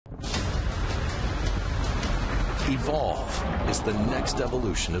Evolve is the next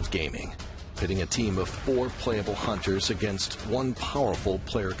evolution of gaming, pitting a team of 4 playable hunters against 1 powerful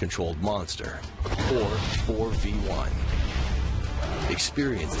player-controlled monster, or 4v1.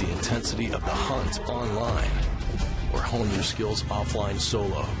 Experience the intensity of the hunt online, or hone your skills offline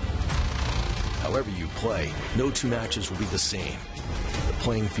solo. However you play, no 2 matches will be the same. The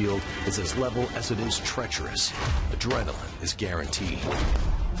playing field is as level as it is treacherous. Adrenaline is guaranteed.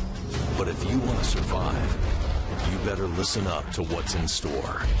 But if you want to survive, you better listen up to what's in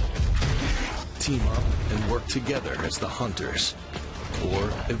store. Team up and work together as the hunters, or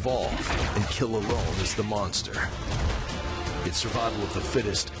evolve and kill alone as the monster. It's survival of the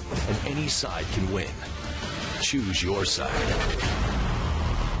fittest, and any side can win. Choose your side.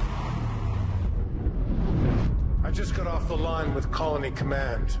 I just got off the line with Colony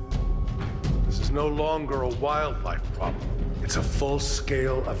Command. This is no longer a wildlife problem. It's a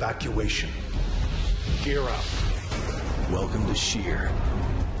full-scale evacuation. Gear up. Welcome to Sheer.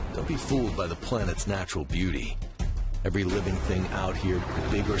 Don't be fooled by the planet's natural beauty. Every living thing out here,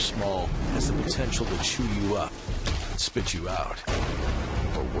 big or small, has the potential to chew you up and spit you out.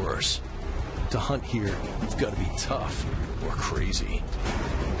 Or worse. To hunt here, you've got to be tough or crazy.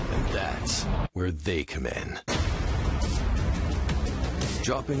 And that's where they come in.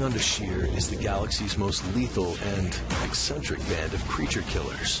 Dropping onto Sheer is the galaxy's most lethal and eccentric band of creature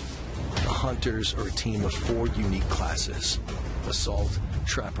killers. The Hunters are a team of 4 unique classes. Assault,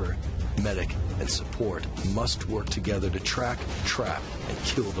 Trapper, Medic, and Support must work together to track, trap, and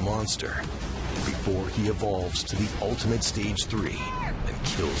kill the monster before he evolves to the ultimate Stage 3 and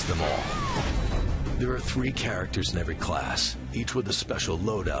kills them all. There are 3 characters in every class, each with a special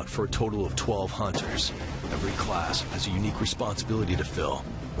loadout for a total of 12 hunters. Every class has a unique responsibility to fill.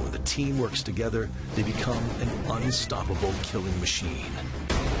 When the team works together, they become an unstoppable killing machine.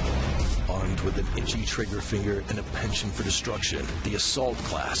 Armed with an itchy trigger finger and a penchant for destruction, the Assault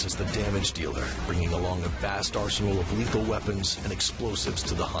class is the damage dealer, bringing along a vast arsenal of lethal weapons and explosives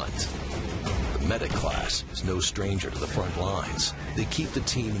to the hunt. The Medic class is no stranger to the front lines. They keep the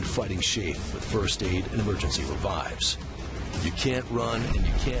team in fighting shape with first aid and emergency revives. You can't run and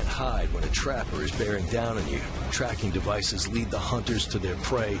you can't hide when a trapper is bearing down on you. Tracking devices lead the hunters to their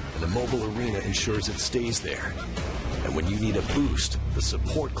prey, and the mobile arena ensures it stays there. And when you need a boost, the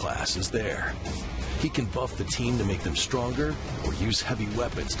Support class is there. He can buff the team to make them stronger, or use heavy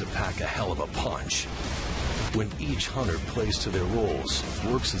weapons to pack a hell of a punch. When each hunter plays to their roles,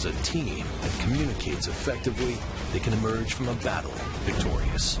 works as a team, and communicates effectively, they can emerge from a battle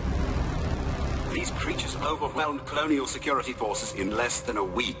victorious. These creatures overwhelmed colonial security forces in less than a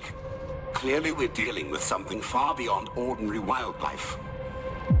week. Clearly we're dealing with something far beyond ordinary wildlife.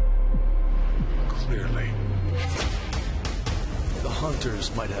 Clearly. The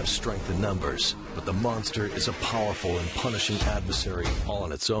hunters might have strength in numbers, but the monster is a powerful and punishing adversary all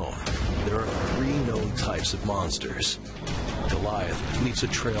on its own. There are 3 known types of monsters. Goliath leaves a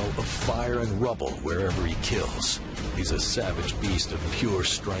trail of fire and rubble wherever he kills. He's a savage beast of pure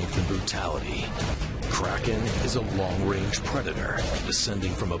strength and brutality. Kraken is a long-range predator.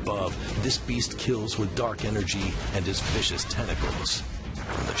 Descending from above, this beast kills with dark energy and his vicious tentacles.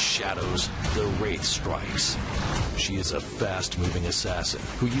 From the shadows, the Wraith strikes. She is a fast-moving assassin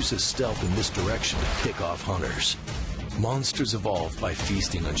who uses stealth and misdirection to pick off hunters. Monsters evolve by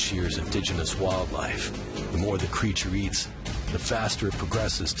feasting on Sheer's indigenous wildlife. The more the creature eats, the faster it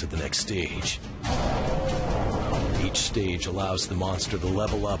progresses to the next stage. Each stage allows the monster to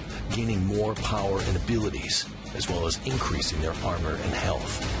level up, gaining more power and abilities, as well as increasing their armor and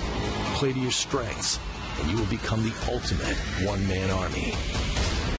health. Play to your strengths, and you will become the ultimate one-man army.